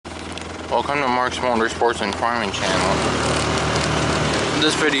Welcome to Mark's Motorsports and Farming channel.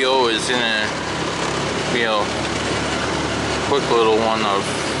 This video is gonna be a quick little one of,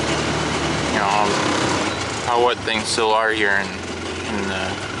 how wet things still are here in the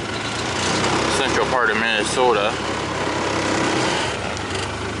central part of Minnesota.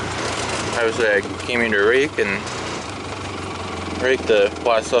 Obviously I came here to rake the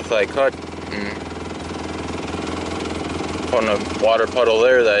flat stuff that I cut, and found a water puddle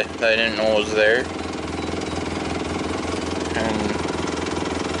there that I didn't know was there. And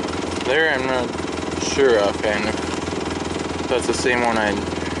there I'm not sure offhand if that's the same one I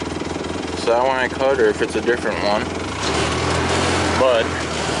cut or if it's a different one. But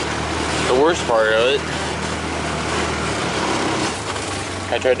the worst part of it,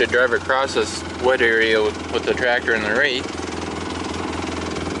 I tried to drive across this wet area with the tractor and the rake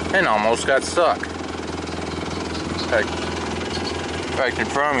and almost got stuck. In fact, in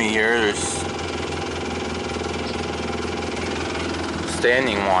front of me here, there's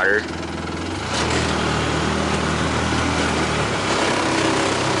standing water.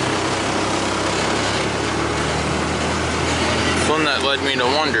 One that led me to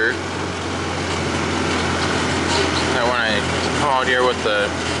wonder that when I come out here with the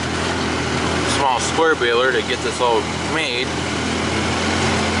small square baler to get this all made,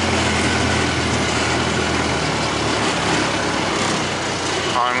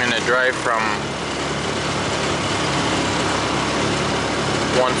 I'm going to drive from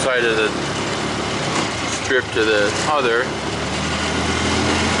one side of the strip to the other,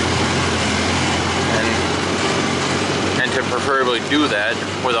 and to preferably do that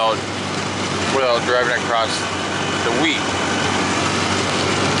without driving across the wheat.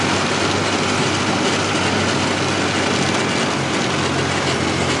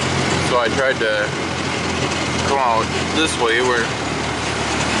 So I tried to come out this way where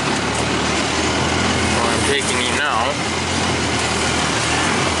I'm taking you now.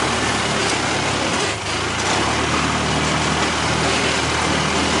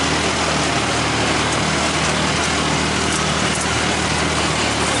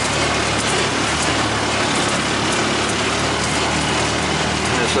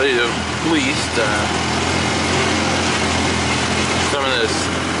 So at least some of this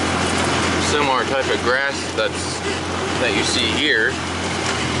similar type of grass that you see here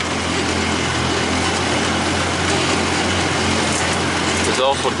is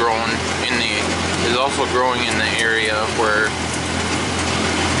also growing in the area where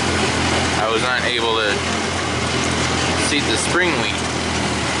I was not able to seed the spring wheat.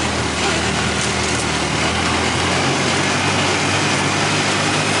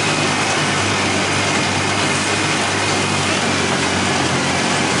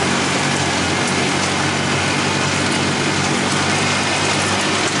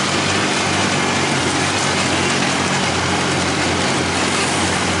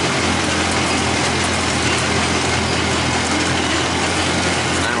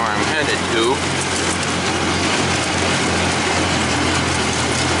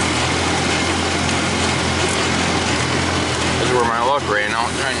 This is where my luck ran out,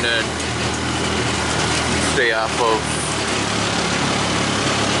 trying to stay off of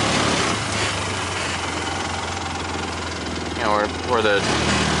where the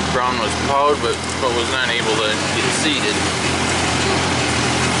ground was plowed, but was not able to get seeded.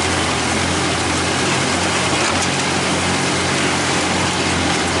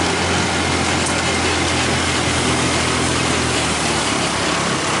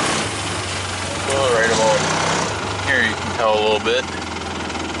 Right about here you can tell a little bit. Got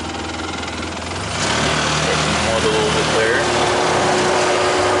some mud a little bit there.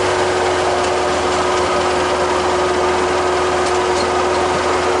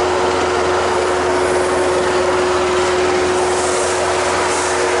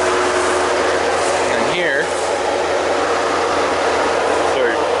 And here, so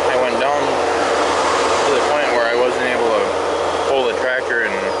I went down to the point where I wasn't able to pull the tractor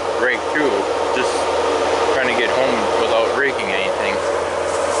and rake through. Just trying to get home without raking anything.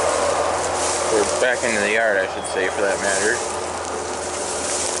 Or back into the yard, I should say, for that matter.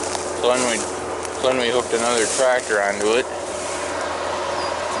 So then we hooked another tractor onto it.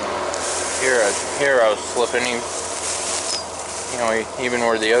 Here I was slipping, even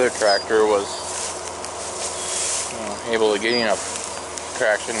where the other tractor was, able to get enough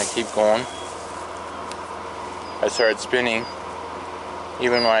traction to keep going. I started spinning,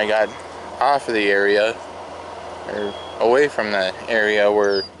 even when I got off of the area, or away from the area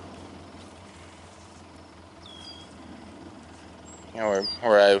where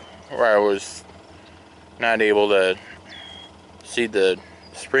where I was not able to seed the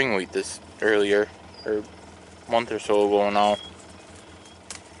spring wheat this earlier, or a month or so ago now.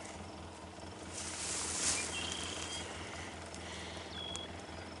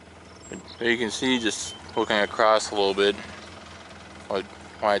 But you can see, just looking across a little bit,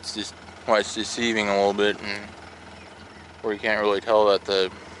 why it's deceiving a little bit, and where you can't really tell that the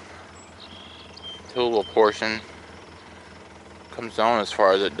tillable portion comes down as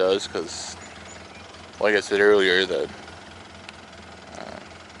far as it does, because like I said earlier,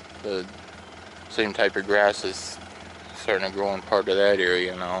 the same type of grass is starting to grow in part of that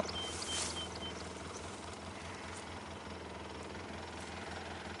area now.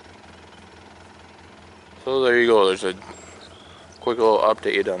 So there you go. There's a quick little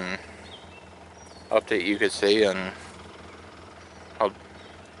update you could say, on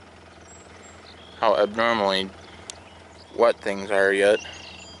how abnormally wet things are yet.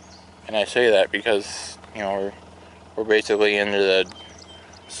 And I say that because, you know, we're basically into the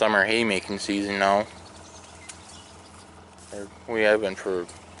summer haymaking season now. Or we have been for a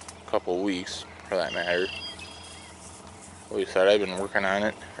couple weeks, for that matter. At least that I've been working on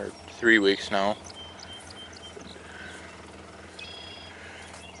it for 3 weeks now.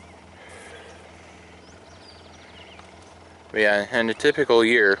 But yeah, in a typical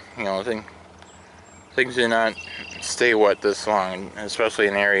year, you know, things do not stay wet this long, especially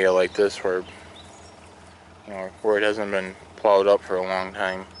in an area like this where, you know, where it hasn't been plowed up for a long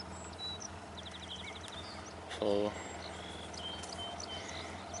time.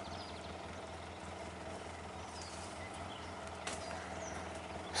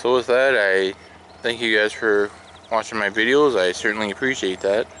 So with that, I thank you guys for watching my videos. I certainly appreciate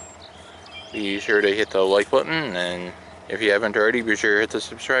that. Be sure to hit the like button, and if you haven't already, be sure to hit the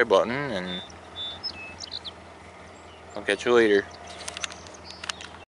subscribe button, and I'll catch you later.